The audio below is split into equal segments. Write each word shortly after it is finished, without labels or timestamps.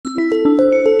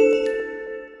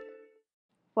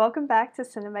Welcome back to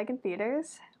Cinemeg in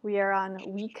Theaters. We are on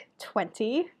week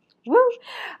 20. Woo!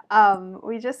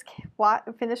 We just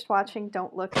finished watching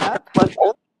Don't Look Up,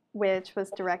 which was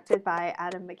directed by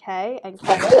Adam McKay and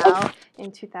came out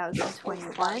in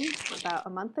 2021, about a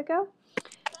month ago.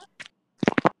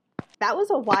 That was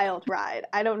a wild ride.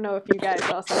 I don't know if you guys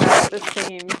also had the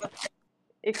same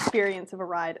experience of a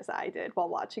ride as I did while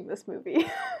watching this movie.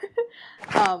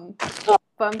 But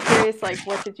I'm curious,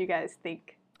 what did you guys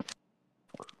think?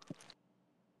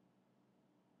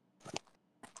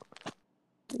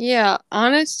 Yeah,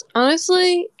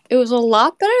 honestly, it was a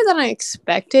lot better than I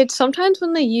expected. Sometimes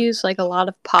when they use a lot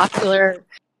of popular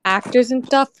actors and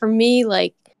stuff, for me,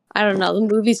 I don't know, the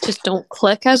movies just don't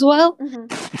click as well. Mm-hmm.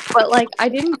 But I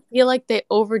didn't feel like they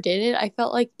overdid it. I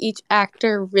felt like each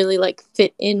actor really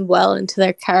fit in well into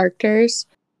their characters.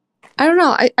 I don't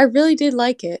know. I really did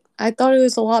like it. I thought it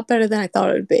was a lot better than I thought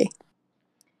it would be.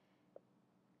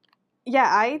 Yeah,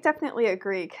 I definitely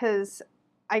agree because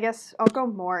I guess I'll go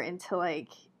more into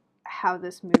how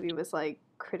this movie was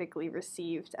critically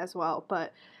received as well.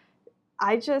 But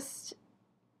I just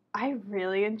I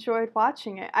really enjoyed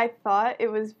watching it. I thought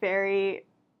it was very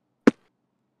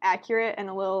accurate and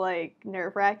a little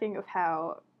nerve-wracking of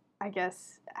how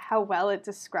well it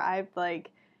described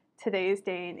today's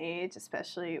day and age,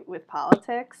 especially with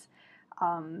politics.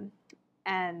 And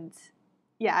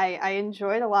yeah, I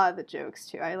enjoyed a lot of the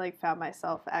jokes too. I found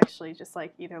myself actually just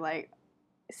either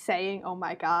saying "Oh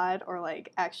my god" or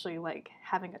actually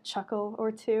having a chuckle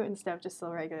or two instead of just the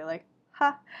regular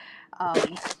 "Ha."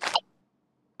 Um,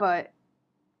 but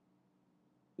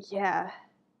yeah,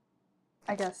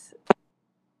 I guess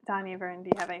Donnie, Vern, do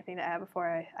you have anything to add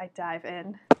before I dive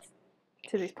in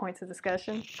to these points of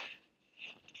discussion?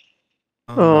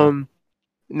 Um,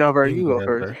 No, bro, you can you go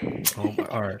go ahead first. first. Oh my,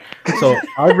 all right. So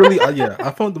I really, yeah,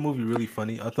 I found the movie really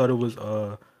funny. I thought it was,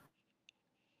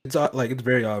 it's it's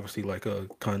very obviously a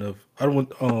kind of, I don't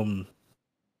want,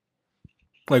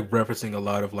 referencing a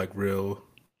lot of real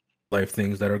life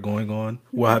things that are going on,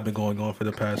 what have been going on for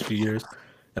the past few years.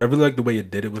 And I really like the way it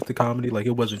did it with the comedy.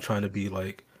 It wasn't trying to be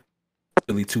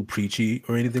really too preachy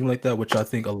or anything like that, which I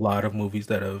think a lot of movies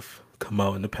that have come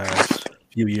out in the past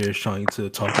few years trying to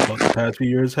talk about the past few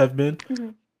years have been. Mm-hmm.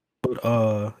 But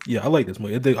yeah, I like this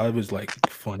movie. I was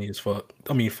funny as fuck.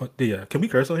 I mean, yeah. Can we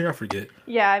curse on here? I forget.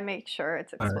 Yeah, I make sure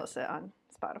it's All right. explicit on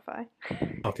Spotify.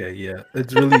 Okay, yeah.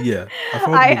 It's really yeah. I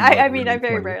found the movie I mean, I really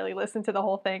very funny. rarely listen to the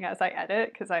whole thing as I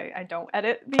edit because I don't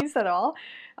edit these at all,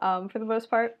 for the most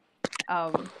part.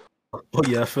 Oh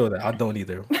yeah, I feel that. I don't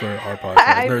either for our podcast.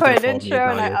 I Nerds put gonna an follow me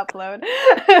intro and and I Daniel. upload.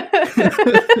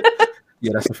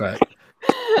 Yeah, that's a fact.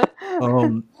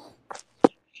 Um,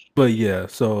 but yeah,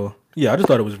 so yeah, I just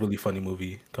thought it was a really funny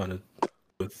movie, kind of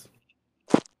with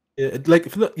yeah,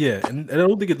 yeah, and I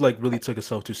don't think it really took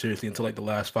itself too seriously until the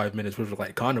last 5 minutes, which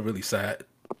was kind of really sad.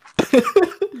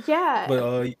 Yeah.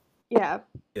 But Yeah.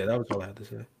 yeah, that was all I had to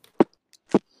say.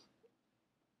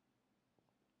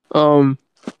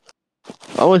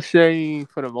 I would say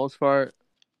for the most part,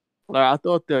 I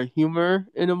thought the humor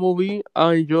in the movie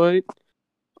I enjoyed.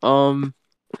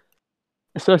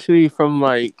 Especially from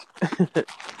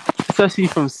especially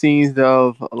from scenes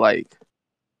of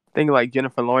thing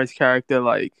Jennifer Lawrence character,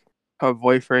 her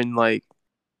boyfriend,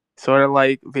 sort of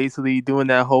basically doing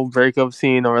that whole breakup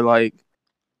scene, or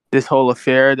this whole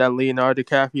affair that Leonardo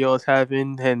DiCaprio is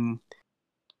having. And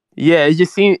yeah,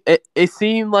 it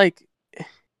seemed like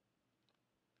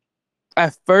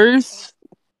at first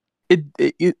it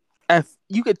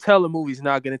you could tell the movie's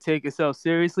not gonna take itself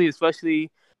seriously,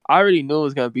 especially I already knew it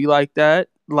was gonna be like that.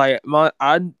 I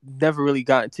never really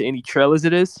got into any trailers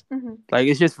of this. Mm-hmm.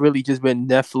 It's just really just been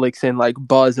Netflix and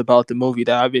buzz about the movie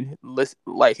that I've been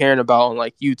hearing about on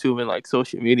YouTube and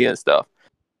social media and stuff.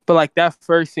 But that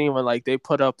first scene when they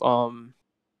put up the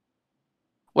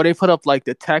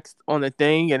text on the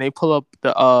thing, and they pull up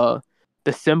the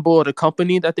symbol of the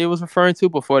company that they was referring to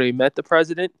before they met the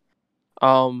president,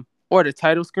 or the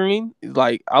title screen,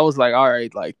 I was like, all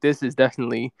right, this is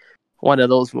definitely one of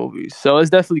those movies. So it's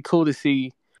definitely cool to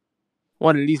see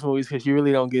one of these movies, because you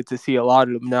really don't get to see a lot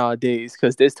of them nowadays,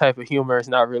 because this type of humor is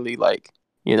not really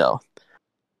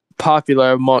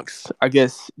popular amongst, I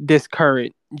guess, this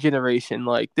current generation.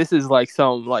 This is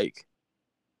some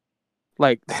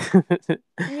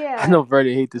Yeah. I know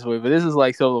Brady hate this way, but this is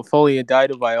so Napoleon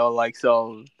Dynamite, or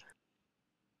some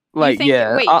You think,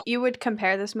 yeah. wait, you would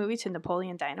compare this movie to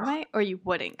Napoleon Dynamite, or you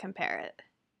wouldn't compare it?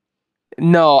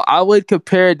 No, I would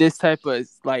compare this type of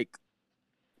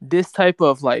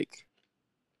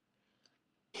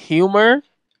humor.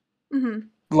 Mm-hmm.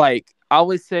 I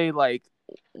would say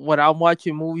when I'm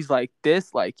watching movies like this,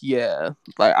 yeah,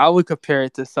 I would compare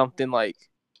it to something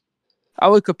I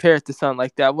would compare it to something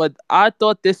like that. What I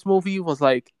thought this movie was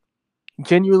like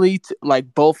genuinely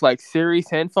like both like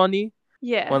serious and funny.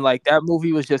 Yeah. When like that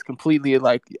movie was just completely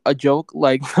like a joke.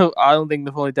 Like I don't think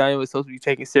Napoleon Dynamite was supposed to be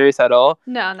taken serious at all.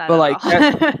 No, not But at like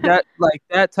all.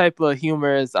 that type of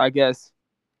humor is, I guess,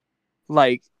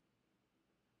 like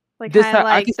like this. kind of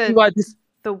I like can see why this.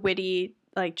 the witty,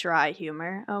 like dry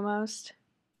humor almost.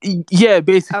 Yeah,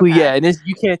 basically, Okay. yeah, and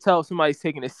you can't tell if somebody's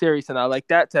taking it serious or not. Like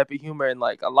that type of humor, and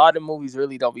like a lot of movies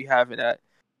really don't be having that.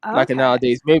 Like Okay.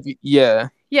 nowadays, maybe, yeah.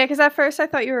 Yeah, because at first I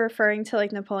thought you were referring to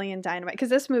like Napoleon Dynamite, because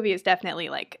this movie is definitely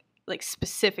like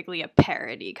specifically a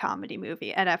parody comedy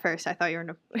movie. And at first I thought you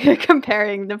were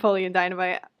comparing Napoleon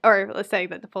Dynamite, or let's say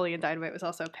that Napoleon Dynamite was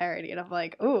also a parody. And I'm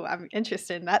like, oh, I'm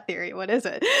interested in that theory. What is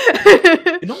it?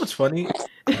 You know what's funny?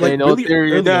 Like Ain't no really theory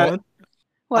in early that. on,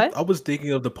 What? I was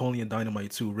thinking of Napoleon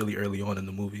Dynamite too, really early on in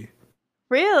the movie.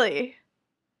 Really?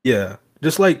 Yeah,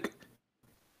 just like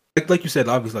you said,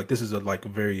 obviously, like this is a like a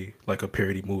very like a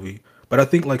parody movie, but I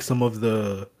think like some of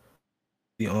the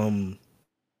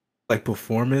like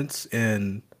performance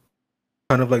and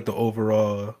kind of like the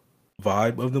overall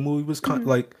vibe of the movie was kind Mhm.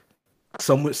 like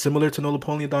somewhat similar to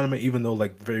Napoleon Dynamite, even though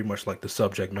like very much like the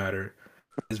subject matter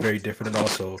is very different, and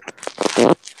also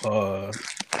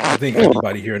I think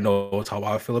everybody here knows how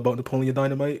I feel about Napoleon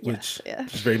Dynamite, which Yeah.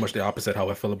 is very much the opposite how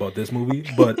I feel about this movie.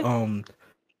 But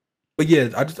yeah,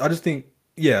 I just think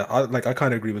yeah, I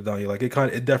kind of agree with Daniel. Like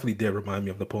it definitely did remind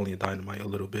me of Napoleon Dynamite a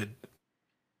little bit.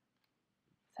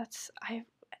 I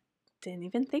didn't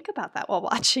even think about that while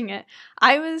watching it.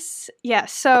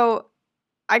 So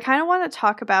I kind of want to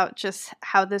talk about just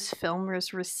how this film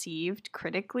was received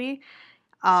critically.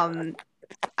 I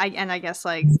guess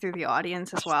like through the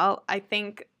audience as well. I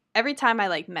think every time I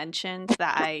like mentioned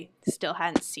that I still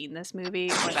hadn't seen this movie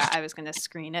or that I was going to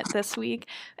screen it this week,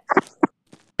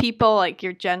 people like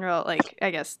your general, like,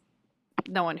 I guess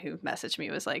no one who messaged me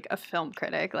was like a film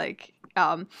critic, like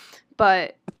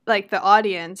but like the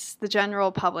audience, the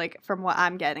general public, from what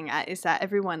I'm getting at, is that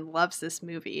everyone loves this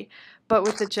movie, but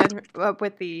with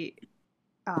the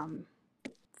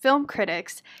film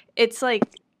critics, it's like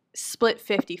split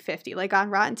 50-50. Like on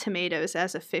Rotten Tomatoes, it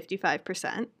has a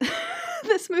 55%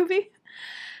 this movie,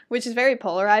 which is very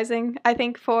polarizing, I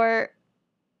think, for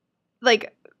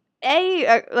like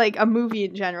a movie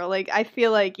in general. Like I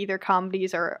feel like either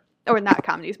comedies or not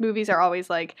comedies, movies are always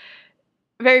like,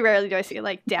 very rarely do I see it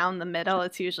like down the middle.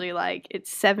 It's usually like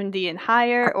it's 70 and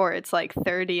higher, or it's like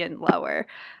 30 and lower.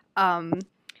 And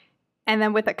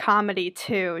then with a comedy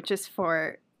too, just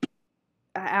for,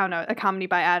 I don't know, a comedy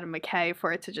by Adam McKay,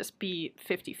 for it to just be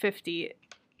 50-50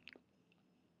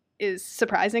 is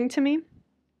surprising to me.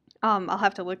 I'll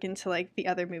have to look into like the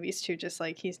other movies too, just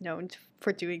like he's known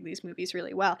for doing these movies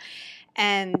really well.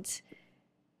 And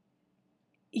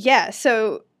yeah,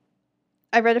 so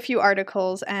I read a few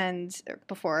articles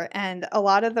before, and a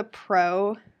lot of the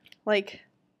pro, like,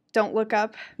 don't look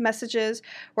up messages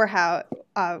were how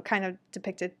kind of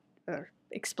depicted or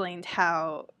explained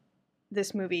how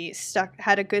this movie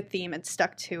had a good theme and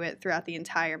stuck to it throughout the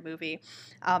entire movie.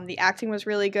 The acting was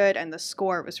really good, and the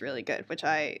score was really good, which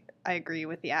I agree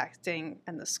with the acting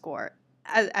and the score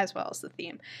as well as the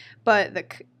theme.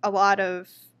 But a lot of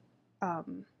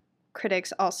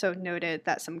critics also noted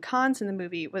that some cons in the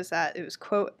movie was that it was,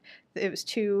 quote, it was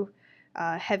too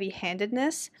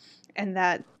heavy-handedness, and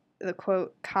that the,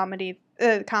 quote, comedy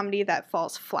that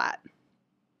falls flat.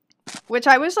 Which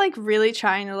I was like really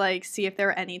trying to like see if there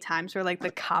were any times where like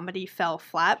the comedy fell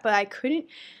flat, but I couldn't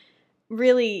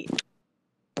really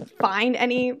find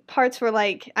any parts where,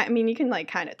 like, I mean, you can like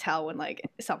kind of tell when like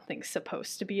something's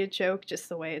supposed to be a joke, just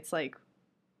the way it's like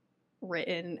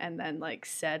written and then like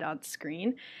said on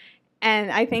screen.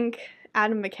 And I think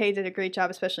Adam McKay did a great job,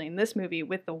 especially in this movie,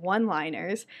 with the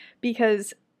one-liners,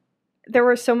 because there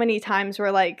were so many times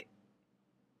where like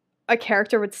a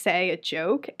character would say a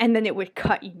joke and then it would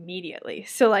cut immediately.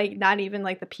 So like not even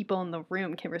like the people in the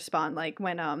room can respond. Like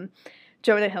when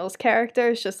Jonah Hill's character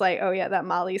is just like, oh yeah, that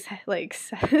Molly's like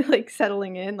like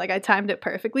settling in, like I timed it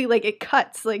perfectly, like it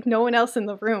cuts, like no one else in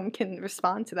the room can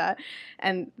respond to that.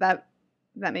 And that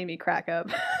made me crack up.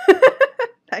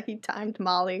 That he timed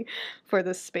Molly for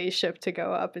the spaceship to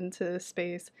go up into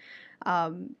space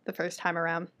the first time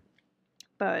around.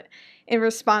 But in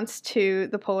response to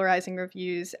the polarizing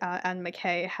reviews, Adam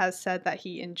McKay has said that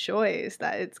he enjoys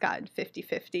that it's gotten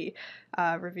 50-50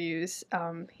 reviews.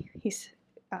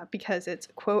 Because it's,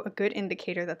 quote, a good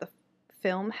indicator that the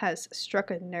film has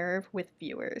struck a nerve with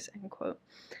viewers, end quote.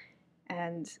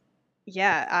 And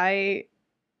yeah, I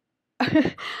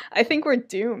think we're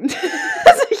doomed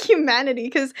as a humanity,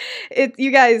 because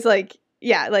you guys, like,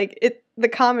 yeah, like the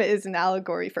comet is an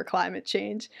allegory for climate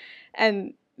change,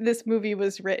 and this movie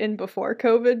was written before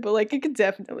COVID, but like it could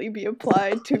definitely be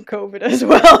applied to COVID as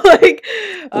well. Like,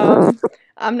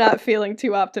 I'm not feeling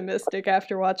too optimistic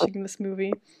after watching this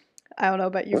movie. I don't know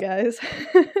about you guys.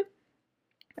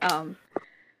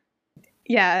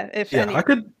 Yeah, if Yeah, any. I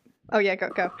could. Oh yeah,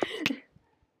 go.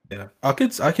 Yeah, I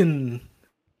can.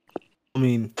 I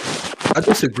mean, I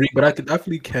disagree, but I could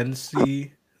definitely can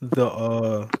see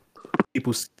the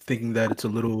people thinking that it's a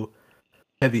little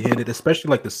heavy-handed, especially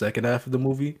like the second half of the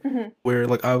movie, where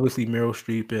like obviously Meryl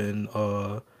Streep and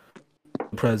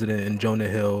the president and Jonah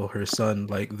Hill, her son,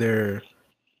 like they're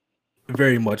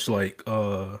very much like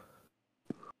a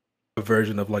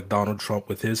version of like Donald Trump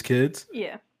with his kids.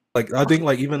 Yeah. Like I think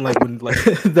like even like when like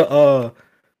the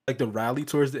rally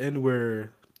towards the end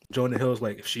where Jonah Hill's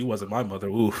like, if she wasn't my mother,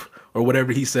 oof, or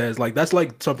whatever he says, like that's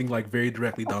like something like very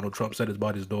directly Donald Trump said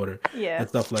about his daughter Yeah. and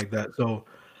stuff like that. So,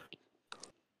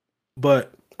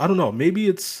 but I don't know, maybe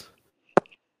it's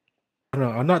I don't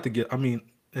know. I'm not to get. I mean,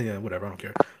 yeah, whatever. I don't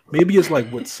care. Maybe it's like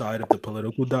what side of the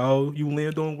political dial you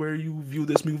land on, where you view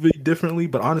this movie differently.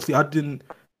 But honestly, I didn't.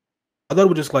 I thought it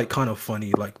was just like kind of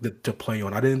funny, like to play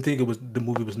on. I didn't think the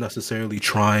movie was necessarily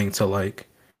trying to like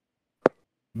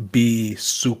be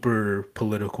super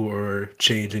political or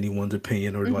change anyone's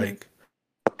opinion or like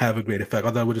have a great effect.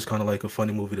 I thought it was just kind of like a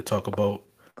funny movie to talk about,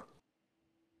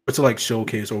 or to like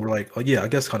showcase, or like, oh, yeah, I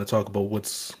guess kind of talk about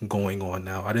what's going on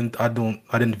now. I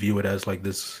didn't view it as like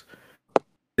this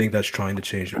thing that's trying to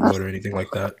change the world or anything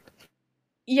like that.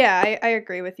 Yeah, I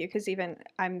agree with you, because even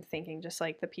I'm thinking just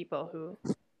like the people who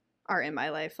are in my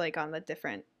life, like on the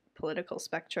different political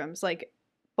spectrums, like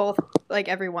both, like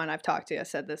everyone I've talked to has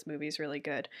said this movie's really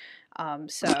good.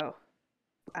 So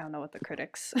I don't know what the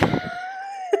critics,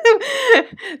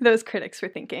 those critics were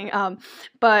thinking.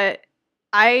 But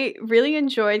I really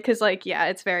enjoyed, because like, yeah,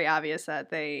 it's very obvious that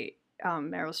they,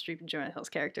 Meryl Streep and Jonah Hill's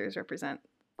characters represent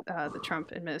the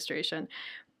Trump administration.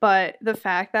 But the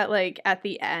fact that like at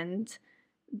the end,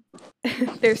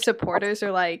 their supporters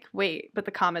are like, wait, but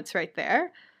the comet's right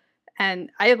there.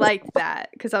 And I liked that,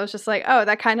 because I was just like, oh,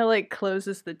 that kind of like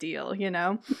closes the deal, you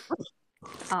know?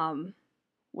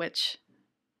 Which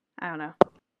I don't know.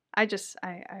 I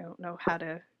don't know how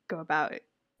to go about it,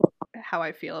 how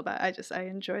I feel about it. I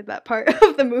enjoyed that part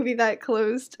of the movie that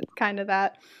closed kind of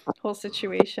that whole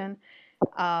situation.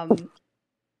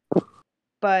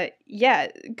 But yeah,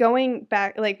 going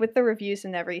back like with the reviews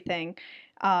and everything,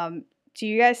 do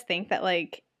you guys think that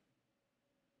like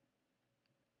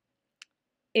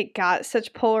it got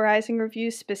such polarizing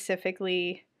reviews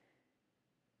specifically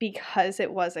because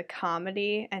it was a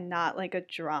comedy and not like a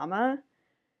drama?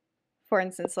 For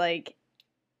instance, like,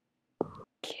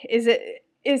 is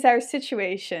our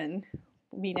situation,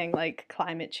 meaning like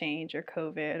climate change or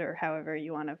COVID or however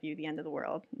you want to view the end of the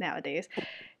world nowadays,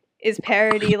 is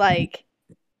parody like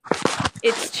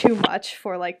it's too much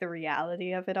for like the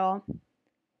reality of it all,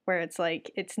 where it's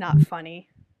like it's not funny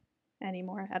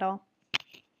anymore at all?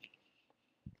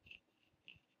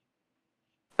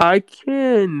 I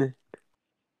can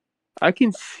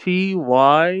see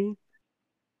why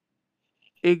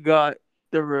it got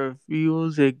the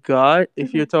reviews it got.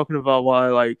 If you're talking about why,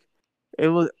 like,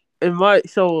 it might.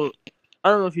 So I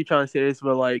don't know if you're trying to say this,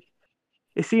 but like,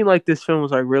 it seemed like this film was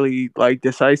like really like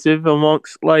decisive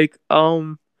amongst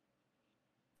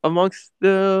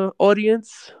the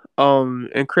audience,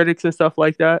 and critics and stuff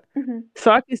like that.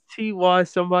 So I can see why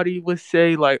somebody would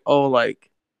say like, oh, like,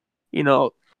 you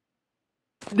know,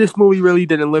 this movie really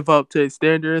didn't live up to its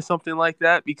standard or something like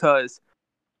that, because,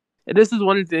 and this is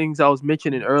one of the things I was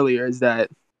mentioning earlier, is that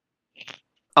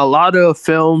a lot of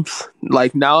films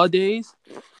like nowadays,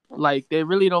 like they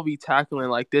really don't be tackling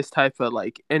like this type of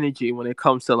like energy when it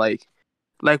comes to like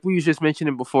we was just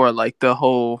mentioning before, like the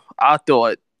whole, I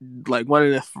thought like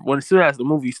when as soon as the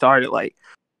movie started, like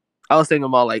I was thinking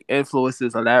about like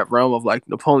influences on that realm of like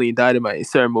Napoleon Dynamite and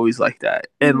certain movies like that.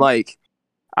 And like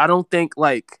I don't think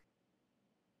like,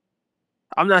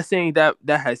 I'm not saying that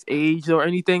has aged or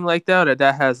anything like that, or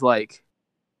that has like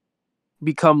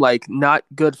become like not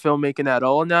good filmmaking at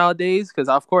all nowadays. Because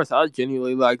of course I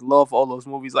genuinely like love all those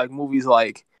movies, like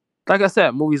I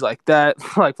said, movies like that,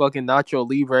 like fucking Nacho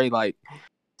Libre, like.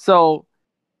 So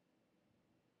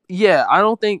yeah, I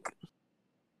don't think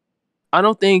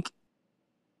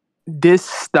this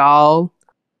style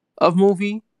of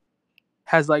movie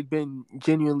has like been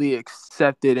genuinely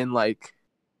accepted in like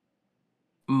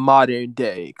modern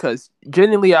day, because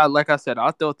genuinely, like I said,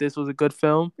 I thought this was a good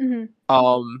film.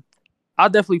 I'll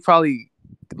definitely probably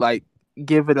like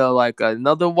give it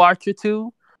another watch or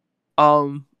two,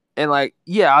 and like,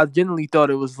 yeah, I genuinely thought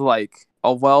it was like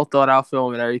a well thought out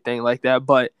film and everything like that.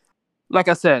 But like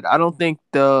I said, I don't think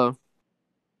the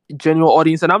general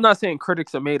audience, and I'm not saying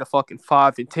critics are made of fucking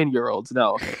 5 and 10-year-olds,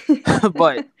 no,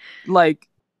 but like,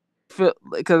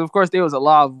 because of course there was a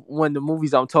lot of when the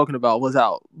movies I'm talking about was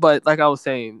out. But like I was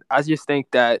saying, I just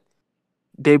think that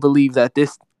they believe that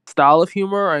this style of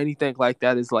humor or anything like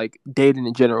that is like dated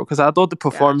in general. Because I thought the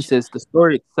performances, the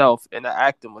story itself, and the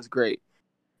acting was great.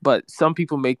 But some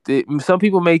people may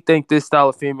think this style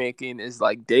of filmmaking is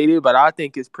like dated, but I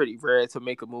think it's pretty rare to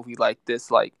make a movie like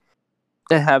this, like,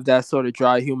 and have that sort of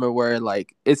dry humor where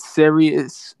like it's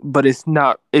serious, but it's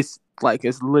not. It's like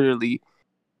it's literally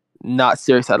not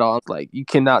serious at all. Like you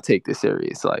cannot take this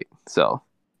serious. Like so,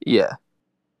 yeah.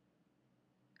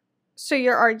 So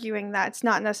you're arguing that it's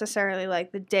not necessarily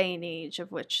like the day and age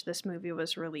of which this movie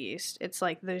was released. It's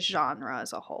like the genre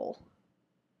as a whole.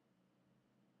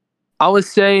 I would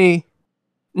say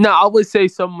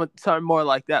something more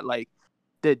like that. Like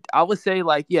I would say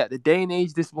like, yeah, the day and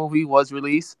age this movie was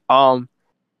released.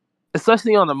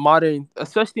 Especially on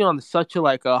such a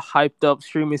like a hyped up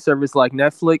streaming service like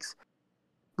Netflix.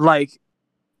 Like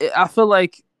I feel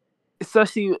like,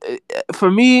 especially for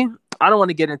me, I don't want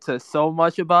to get into so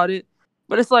much about it,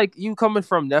 but it's like you coming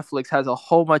from Netflix has a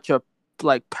whole bunch of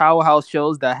like powerhouse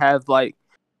shows that have like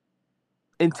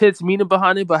intense meaning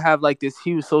behind it, but have like this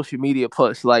huge social media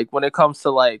push. Like when it comes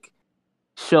to like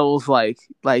shows like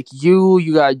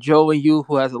you got Joe and You,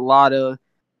 who has a lot of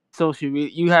social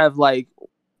media. You have like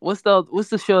what's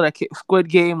the show that Squid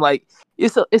Game? Like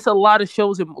it's a lot of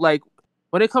shows. Like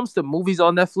when it comes to movies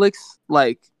on Netflix,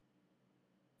 like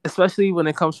especially when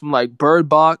it comes from like Bird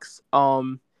Box,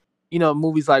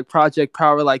 movies like Project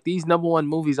Power, like these #1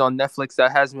 movies on Netflix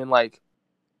that has been like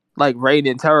reign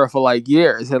in terror for like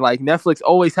years, and like Netflix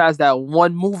always has that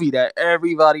one movie that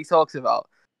everybody talks about.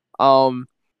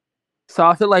 So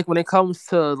I feel like when it comes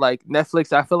to like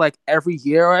Netflix, I feel like every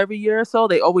year or so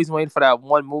they always wait for that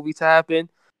one movie to happen.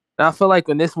 And I feel like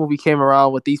when this movie came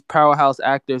around with these powerhouse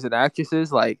actors and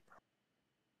actresses, like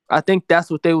I think that's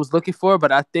what they was looking for,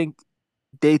 but I think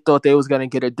they thought they was gonna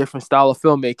get a different style of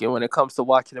filmmaking when it comes to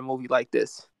watching a movie like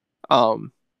this.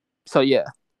 So yeah.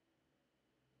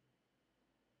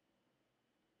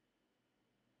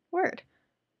 Word.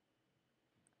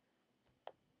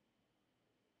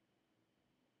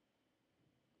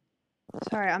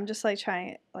 Sorry, I'm just like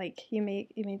trying. Like you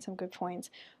made some good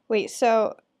points. Wait,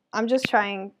 so I'm just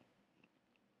trying.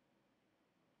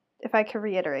 If I could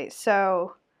reiterate,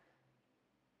 so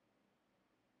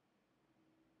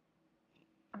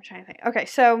I'm trying to think. Okay,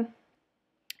 so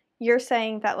you're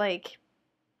saying that like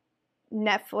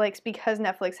Netflix, because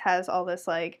Netflix has all this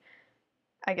like,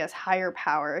 I guess, higher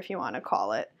power, if you want to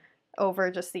call it, over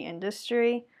just the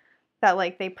industry, that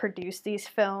like they produce these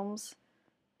films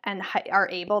and are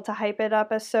able to hype it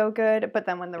up as so good, but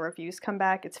then when the reviews come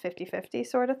back, it's 50-50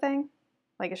 sort of thing?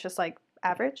 Like it's just like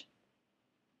average?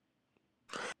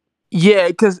 Yeah,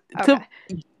 because Okay.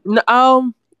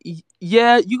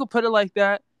 yeah, you could put it like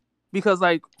that, because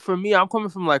like for me, I'm coming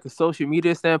from like a social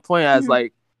media standpoint, as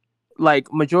like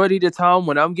majority of the time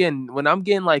when I'm getting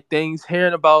like things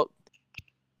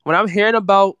when I'm hearing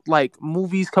about like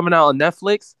movies coming out on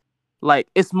Netflix, like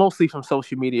it's mostly from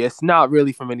social media. It's not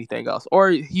really from anything else or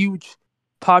huge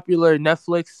popular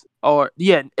Netflix, or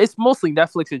yeah, it's mostly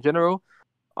Netflix in general.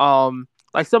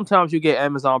 Like sometimes you get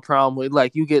Amazon Prime with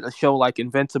like you get a show like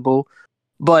Invincible,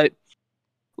 but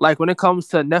like when it comes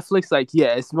to Netflix, like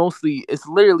yeah, it's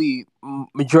literally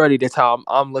majority of the time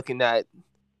I'm looking at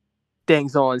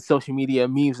things on social media,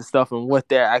 memes and stuff, and what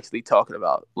they're actually talking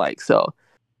about. Like so,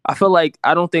 I feel like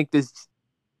I don't think this,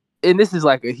 and this is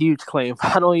like a huge claim,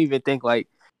 but I don't even think like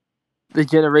the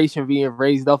generation being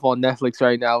raised up on Netflix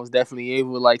right now is definitely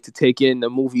able like to take in the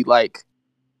movie like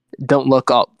Don't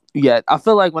Look Up yet. I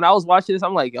feel like when I was watching this,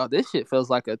 I'm like, yo, this shit feels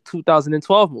like a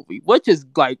 2012 movie, which is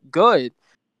like good,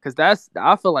 because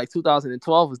I feel like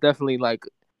 2012 was definitely like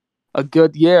a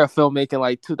good year of filmmaking,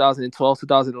 like 2012,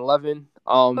 2011.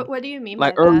 But what do you mean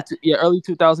like by early, that? early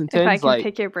 2010s. If I can like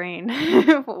pick your brain,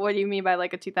 what do you mean by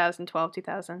like a 2012,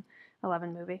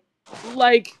 2011 movie?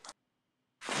 Like,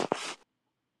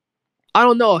 I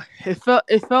don't know. It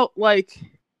felt like,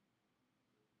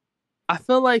 I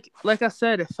feel like I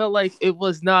said, it felt like it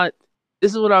was not.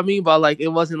 This is what I mean by like it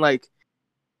wasn't like.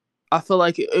 I feel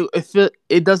like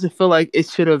it doesn't feel like it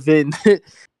should have been.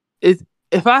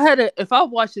 If I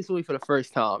watched this movie for the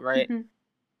first time, right? Mm-hmm.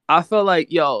 I felt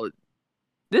like, yo,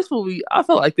 I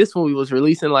felt like this movie was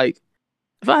releasing like,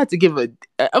 if I had to give I'm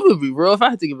gonna be real, if I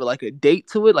had to give it like a date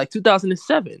to it, like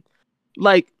 2007.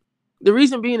 Like the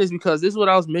reason being is because this is what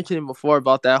I was mentioning before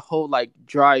about that whole like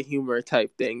dry humor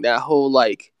type thing, that whole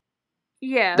like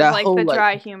Yeah, that like whole the like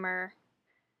dry humor.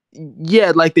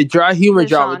 yeah, like the dry humor The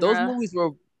genre. Those genre. movies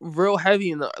were real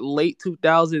heavy in the late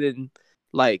 2000s and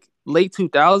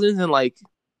like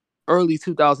early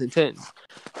 2010s.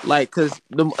 Like, cause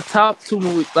the top two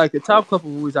movies, like the top couple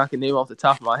movies I can name off the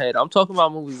top of my head. I'm talking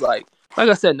about movies like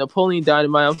I said, Napoleon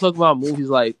Dynamite. I'm talking about movies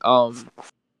like I'm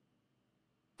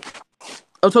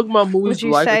talking about Would movies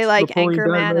you like say like Napoleon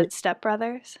Anchorman Dynamite. and Step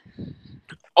Brothers?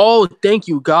 Oh, thank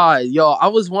you, God. Yo, I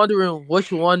was wondering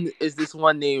which one is this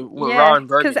one named with Yeah, Ron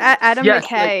because Burgundy. Adam Yes,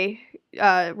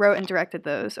 McKay wrote and directed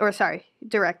those. Or sorry,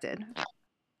 directed.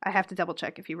 I have to double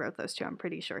check if he wrote those two. I'm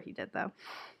pretty sure he did though.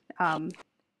 and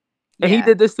he Yeah,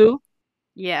 did this too.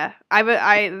 yeah.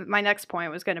 My next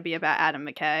point was going to be about Adam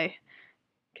McKay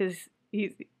because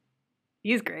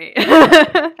he's great.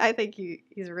 I think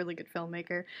he's a really good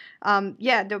filmmaker.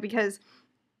 Yeah, no, because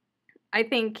I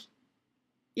think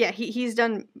he's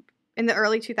done in the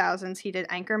early 2000s. He did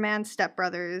Anchorman, Step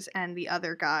Brothers, and The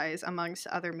Other Guys, amongst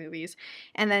other movies.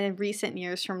 And then in recent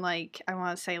years, from like I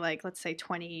want to say like let's say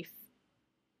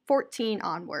 2014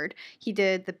 onward, he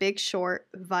did The Big Short,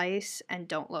 Vice, and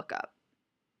Don't Look Up.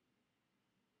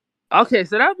 Okay,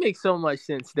 so that makes so much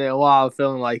sense then. Why I'm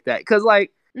feeling like that, cause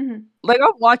like I'm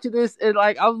watching this and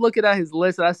like I'm looking at his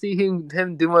list and I see him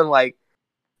doing like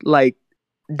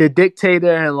The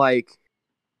Dictator and like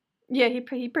Yeah,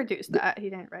 he produced that. He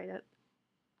didn't write it.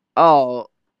 oh,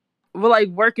 but like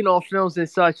working on films and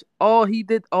such. Oh, he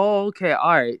did. Oh, okay,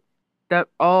 all right.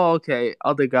 Okay.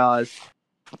 Other guys.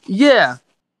 Yeah.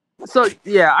 So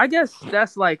yeah, I guess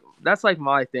that's like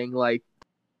my thing. Like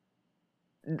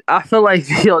I feel like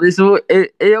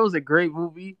it was a great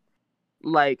movie.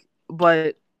 Like,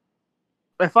 but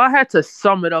if I had to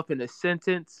sum it up in a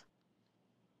sentence,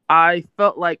 I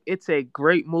felt like it's a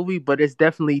great movie, but it's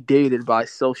definitely dated by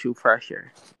social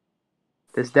pressure.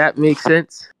 Does that make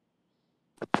sense?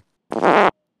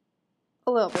 A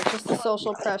little bit, just the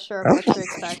social pressure of what to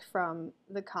expect from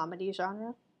the comedy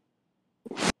genre.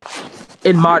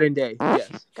 In modern day,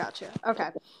 yes. Gotcha. Okay,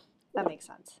 that makes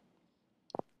sense.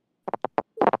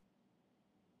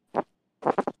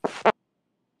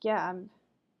 Yeah,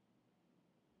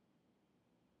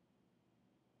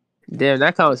 Damn,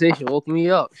 that conversation woke me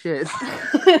up. Shit.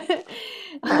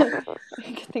 Good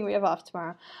thing we have off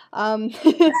tomorrow.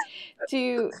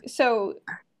 So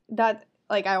that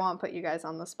like I won't put you guys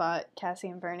on the spot, Cassie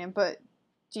and Vernon, but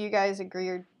do you guys agree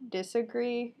or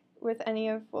disagree with any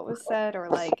of what was said, or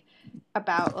like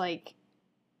about like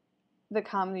the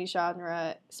comedy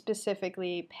genre,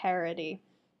 specifically parody,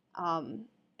 and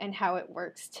how it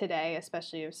works today,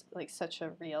 especially with like such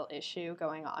a real issue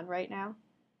going on right now?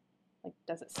 Like,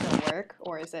 does it still work,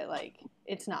 or is it like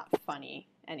it's not funny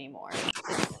anymore?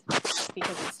 It's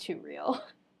because it's too real.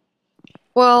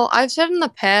 Well, I've said in the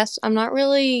past, I'm not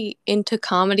really into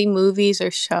comedy movies or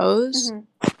shows.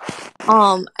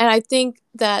 And I think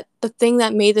that the thing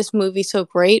that made this movie so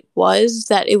great was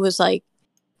that it was like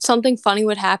something funny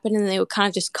would happen and they would kind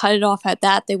of just cut it off at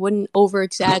that. They wouldn't over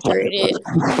exaggerate it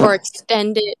or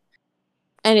extend it.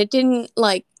 And it didn't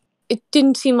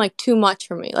seem like too much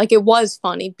for me. Like, it was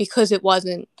funny because it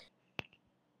wasn't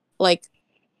like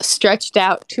stretched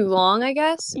out too long, I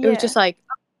guess. It was just like,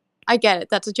 I get it,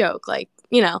 that's a joke, like,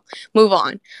 you know, move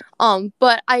on.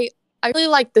 But I really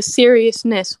like the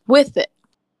seriousness with it,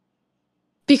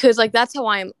 because like that's how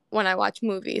I am when I watch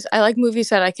movies. I like movies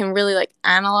that I can really like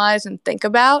analyze and think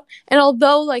about. And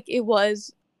although like it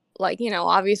was like, you know,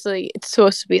 obviously it's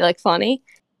supposed to be like funny,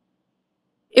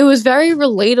 it was very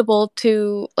relatable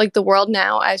to like the world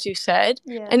now, as you said.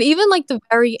 And even like the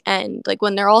very end, like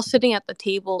when they're all sitting at the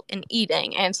table and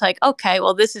eating, and it's like, okay,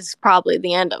 well, this is probably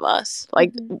the end of us.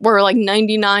 Like we're like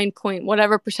 99 point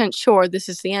whatever % sure this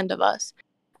is the end of us.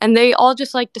 And they all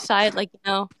just like decide like, you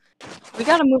know, we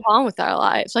got to move on with our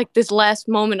lives, like this last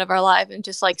moment of our life, and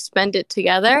just like spend it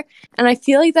together. And I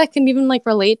feel like that can even like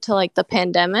relate to like the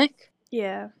pandemic.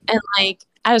 Yeah. And like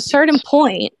at a certain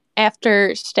point,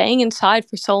 after staying inside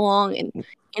for so long and,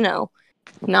 you know,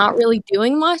 not really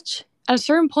doing much, at a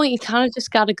certain point, you kind of just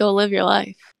got to go live your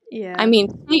life. Yeah. I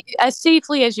mean, as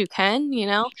safely as you can, you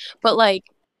know, but like,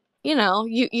 you know,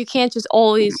 you can't just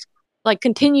always like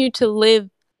continue to live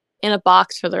in a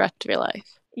box for the rest of your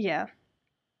life. Yeah.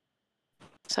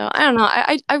 So I don't know.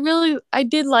 I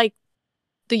did like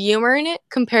the humor in it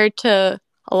compared to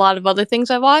a lot of other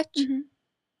things I watched.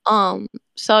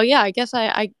 So yeah, I guess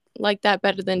I like that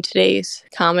better than today's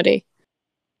comedy.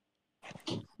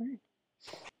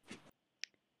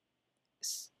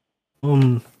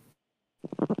 Not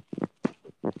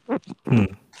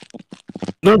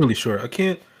really sure. I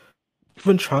can't. I've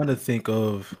been trying to think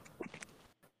of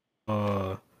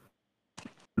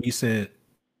recent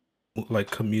like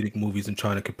comedic movies and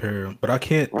trying to compare them, but I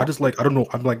can't. I just like I don't know.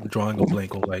 I'm like drawing a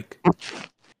blank on like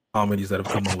comedies that have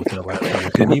come out within the last few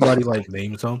years. Can anybody like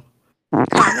name some off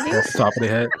the Comedies top of their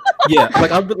head? Yeah,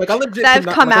 like I legit that have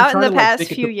cannot, come like I'm out in trying the to like past think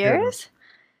and few compare them. years.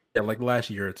 Yeah, like last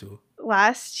year or two.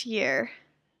 Last year.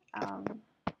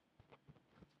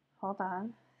 Hold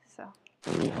on. So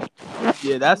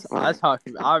Yeah, that's how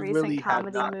I recent really have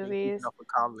comedy not been keeping movies. up with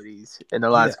comedies in the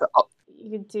Yeah, last. You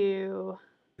could do.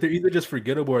 they're either just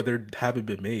forgettable or they haven't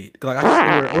been made. 'Cause, like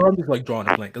or I'm just like drawing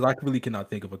a blank because I really cannot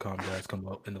think of a comedy that's come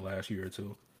out in the last year or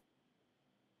two.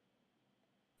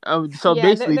 So Yeah,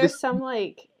 basically, there's this some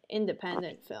like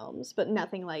independent films, but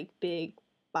nothing like big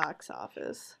box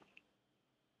office.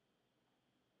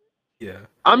 Yeah,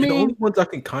 I and the only mean, ones I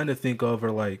can kind of think of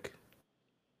are like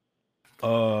I To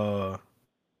all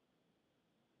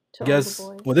the guess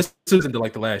boys. well this isn't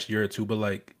like the last year or two, but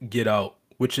like Get Out,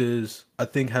 which is I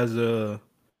think has a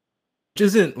which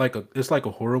isn't like it's like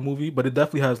a horror movie, but it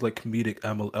definitely has like comedic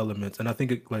elements, and I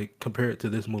think it like compare it to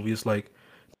this movie, it's like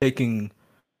taking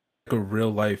like a real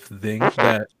life thing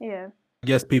that Yeah. I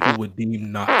guess people would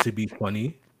deem not to be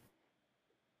funny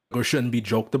or shouldn't be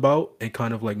joked about, and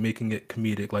kind of like making it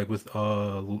comedic, like with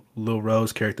Lil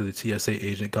Rel's character, the TSA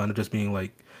agent, kind of just being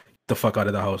like the fuck out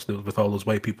of the house with all those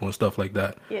white people and stuff like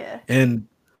that. Yeah. And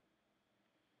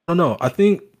I don't know, I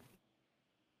think at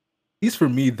least for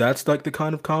me, that's like the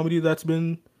kind of comedy that's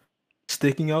been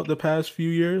sticking out the past few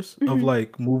years of Mhm.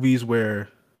 like movies where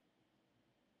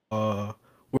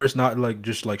it's not like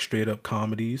just like straight up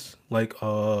comedies, like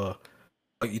to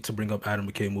bring up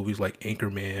Adam McKay movies like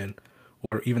Anchorman,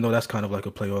 or even though that's kind of like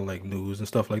a play on like news and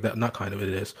stuff like that. Not kind of, it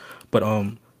is, but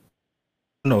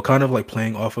no, kind of like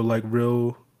playing off of like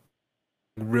real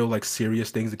like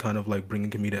serious things and kind of like bringing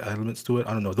comedic elements to it.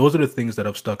 I don't know. Those are the things that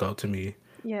have stuck out to me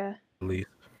Yeah. at least.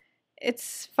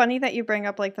 It's funny that you bring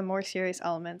up like the more serious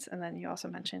elements, and then you also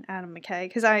mention Adam McKay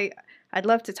because I'd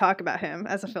love to talk about him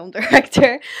as a film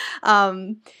director.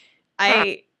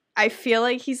 I I feel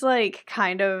like he's like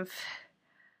kind of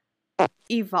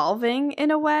evolving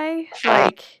in a way,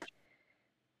 like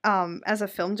as a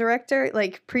film director.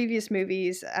 Like previous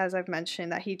movies, as I've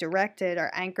mentioned, that he directed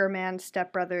are Anchorman,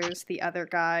 Step Brothers, The Other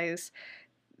Guys.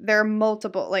 There are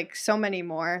multiple, like so many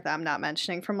more that I'm not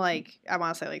mentioning from like, I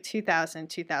want to say like 2000,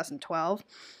 2012.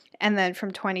 And then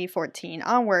from 2014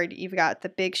 onward, you've got The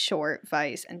Big Short,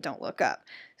 Vice, and Don't Look Up.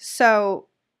 So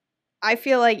I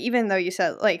feel like even though you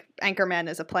said like Anchorman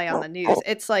is a play on the news,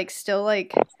 it's like still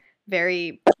like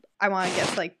very, I want to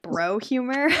guess like bro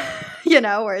humor,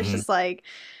 where it's Mhm. just like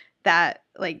that,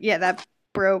 like, yeah, that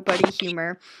bro buddy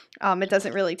humor. It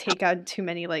doesn't really take on too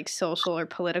many like social or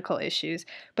political issues.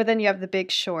 But then you have The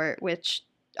Big Short, which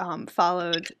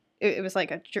followed. It was like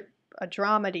a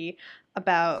dramedy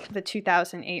about the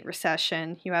 2008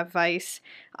 recession. You have Vice,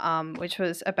 which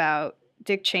was about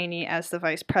Dick Cheney as the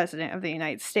vice president of the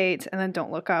United States, and then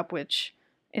Don't Look Up, which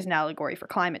is an allegory for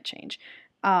climate change.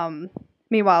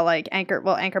 Meanwhile, like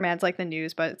Anchorman's like the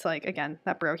news, but it's like, again,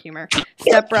 that bro humor.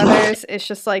 Step Brothers is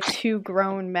just like two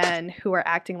grown men who are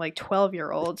acting like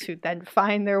 12-year-olds who then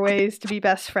find their ways to be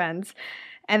best friends.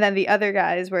 And then The Other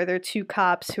Guys, where they're two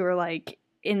cops who are like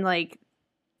in like,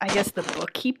 I guess the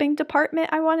bookkeeping department,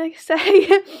 I want to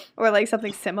say, or like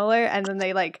something similar. And then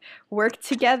they like work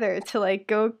together to like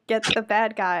go get the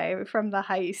bad guy from the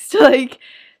heist. Like,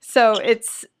 so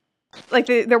it's like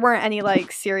there weren't any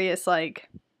like serious like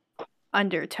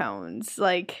undertones,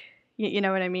 like you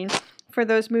know what I mean, for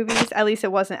those movies. At least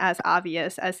it wasn't as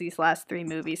obvious as these last three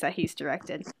movies that he's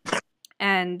directed.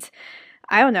 And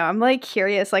I don't know, I'm like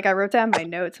curious, like I wrote down my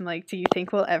notes, I'm like, do you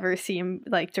think we'll ever see him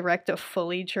like direct a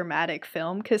fully dramatic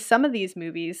film? Because some of these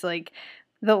movies, like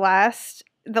the last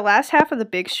half of The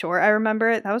Big Short, I remember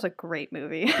it, that was a great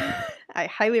movie. I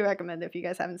highly recommend it if you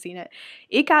guys haven't seen it.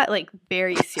 It got like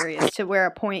very serious to where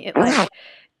a point it like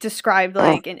described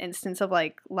like an instance of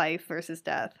like life versus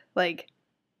death, like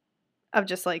of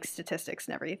just like statistics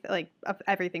and everything, like of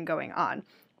everything going on,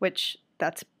 which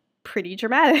that's pretty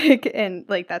dramatic, and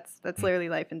like that's literally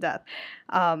life and death.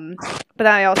 But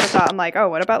I also thought, I'm like, oh,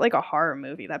 what about like a horror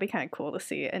movie? That'd be kind of cool to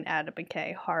see an Adam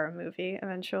McKay horror movie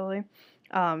eventually.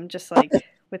 Just like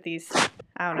with these,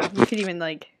 I don't know, you could even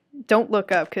like Don't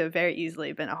Look Up could have very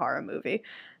easily been a horror movie,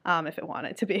 if it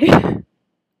wanted to be.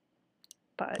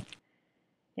 But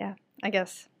yeah, I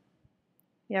guess.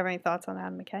 You have any thoughts on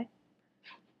Adam McKay?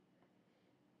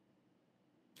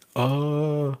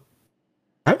 I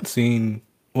haven't seen.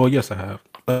 Well, yes, I have.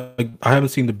 Like, I haven't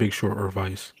seen The Big Short or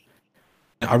Vice.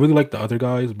 I really like The Other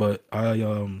Guys, but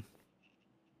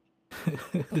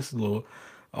this is a little.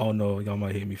 Oh no, y'all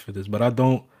might hate me for this, but I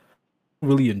don't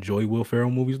really enjoy Will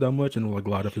Ferrell movies that much, and like a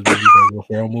lot of his movies are Will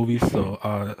Ferrell movies, so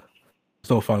I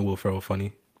still find Will Ferrell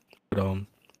funny. But so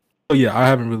yeah, I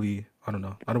haven't really. I don't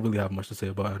know. I don't really have much to say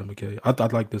about Adam McKay. I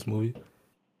like this movie.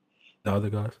 The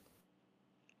other guys,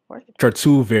 which are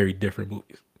two very different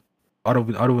movies. I don't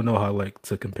even know how like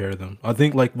to compare them. I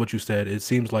think like what you said, it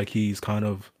seems like he's kind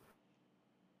of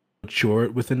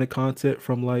matured within the content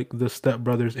from like the Step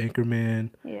Brothers, Anchorman,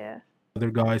 Yeah.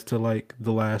 other guys to like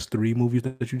the last three movies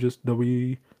that you just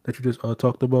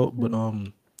talked about. But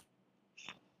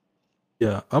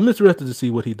yeah, I'm interested to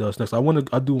see what he does next. I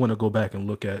do want to go back and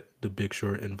look at The Big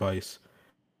Short and Vice.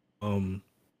 I don't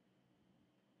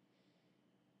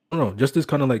know, just to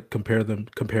kind of like compare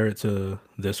it to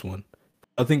this one.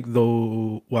 I think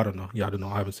though, well, I don't know. Yeah, I don't know.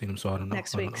 I haven't seen them, so I don't know.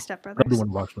 Next I don't week, know. Step I do Brothers. want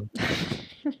to watch them.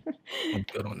 I'm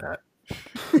good on that.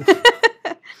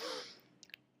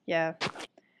 Yeah.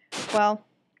 Well,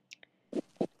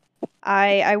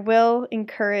 I will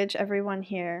encourage everyone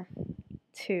here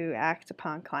to act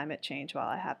upon climate change while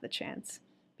I have the chance,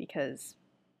 because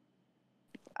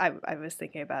I was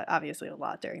thinking about obviously a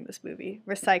lot during this movie.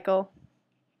 Recycle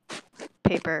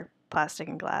paper, plastic,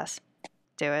 and glass.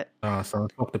 Do it. So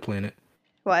fuck the planet.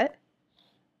 What?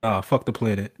 Fuck the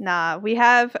planet. Nah, we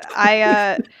have.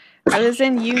 I was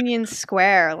in Union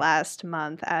Square last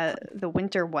month at the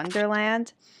Winter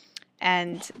Wonderland,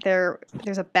 and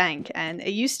there's a bank, and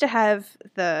it used to have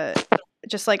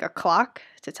just like a clock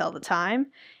to tell the time,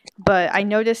 but I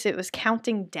noticed it was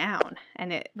counting down,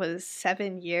 and it was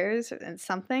 7 years and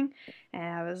something, and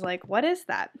I was like, what is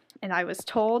that? And I was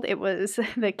told it was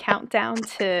the countdown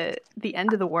to the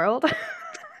end of the world.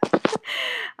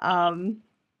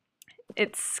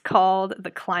 It's called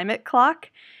the Climate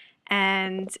Clock,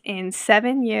 and in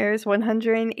 7 years,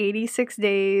 186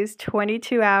 days,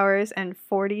 22 hours, and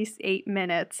 48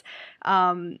 minutes,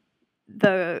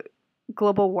 the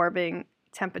global warming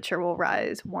temperature will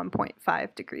rise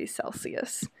 1.5 degrees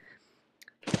Celsius.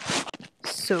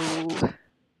 So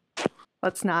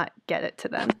let's not get it to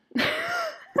then.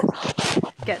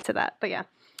 Get to that, but yeah.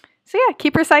 So yeah,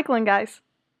 keep recycling, guys.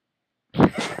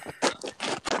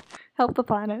 Help the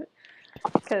planet.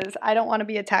 Because I don't want to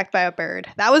be attacked by a bird.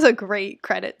 That was a great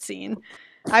credit scene.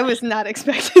 I was not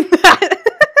expecting that.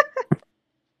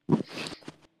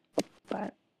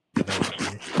 But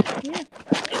yeah,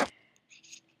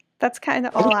 that's kind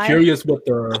of all I'm curious what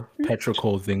the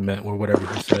petrichor thing meant, or whatever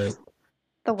he said.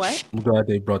 The what? I'm glad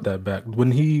they brought that back.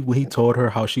 When he told her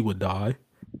how she would die.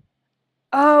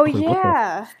 Oh like,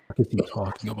 yeah. What is he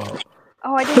talking about?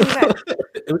 Oh, I didn't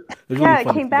even.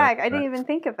 it came back. I didn't even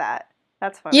think of that.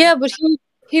 That's funny. Yeah, but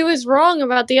he was wrong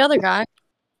about the other guy.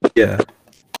 Yeah.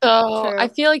 So True. I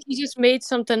feel like he just made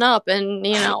something up, and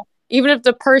even if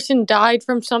the person died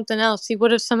from something else, he would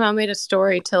have somehow made a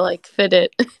story to like fit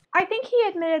it. I think he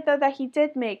admitted though that he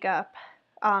did make up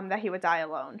that he would die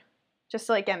alone, just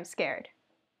to like get him scared.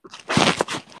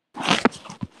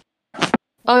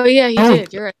 Oh yeah, he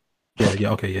did. You're right.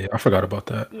 Yeah. Okay. Yeah. I forgot about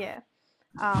that. Yeah.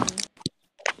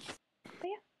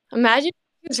 Imagine if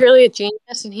he was really a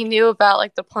genius and he knew about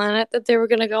like the planet that they were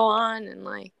gonna go on, and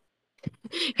like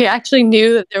he actually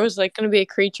knew that there was like gonna be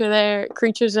creatures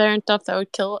there and stuff that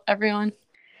would kill everyone.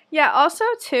 Yeah, also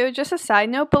too, just a side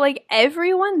note, but like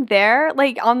everyone there,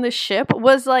 like on the ship,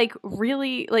 was like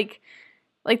really like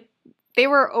they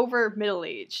were over middle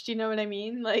aged. You know what I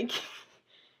mean? Like,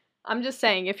 I'm just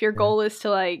saying, if your goal is to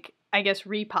like, I guess,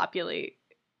 repopulate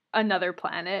another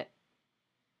planet,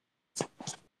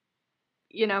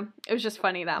 it was just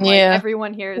funny that like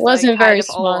everyone here is wasn't like kind very of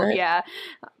smart. old, yeah.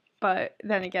 But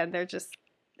then again,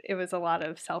 it was a lot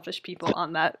of selfish people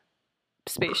on that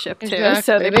spaceship too, Exactly.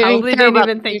 so they probably didn't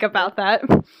even think about that.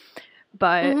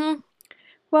 But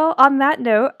well, on that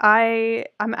note,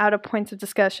 I'm out of points of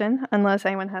discussion unless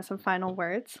anyone has some final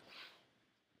words.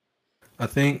 I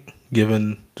think,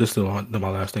 given just my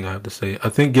last thing I have to say, I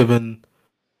think given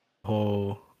the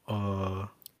whole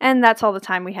and that's all the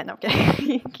time we had. No,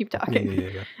 okay. Keep talking.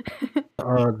 Yeah.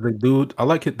 The dude, I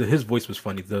like it. His voice was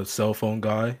funny. The cell phone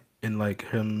guy and like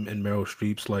him and Meryl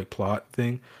Streep's like plot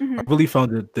thing. I really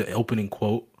found the opening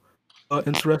quote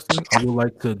interesting. I would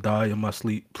like to die in my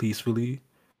sleep peacefully.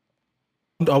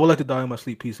 I would like to die in my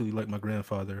sleep peacefully, like my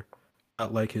grandfather,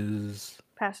 not like his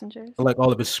passengers, like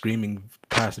all of his screaming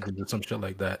passengers or some shit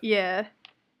like that. Yeah.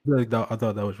 I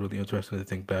thought that was really interesting to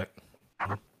think back.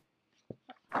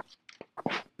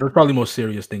 It was probably the most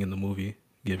serious thing in the movie,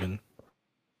 given.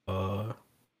 I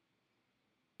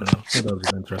don't know. I thought that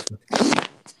was interesting.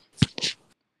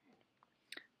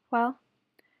 Well,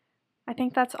 I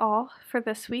think that's all for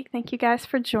this week. Thank you guys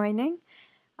for joining.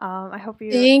 I hope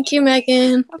you. Thank you,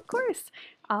 Megan. Of course.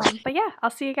 But yeah, I'll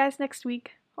see you guys next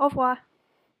week. Au revoir.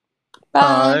 Bye.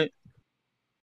 All right.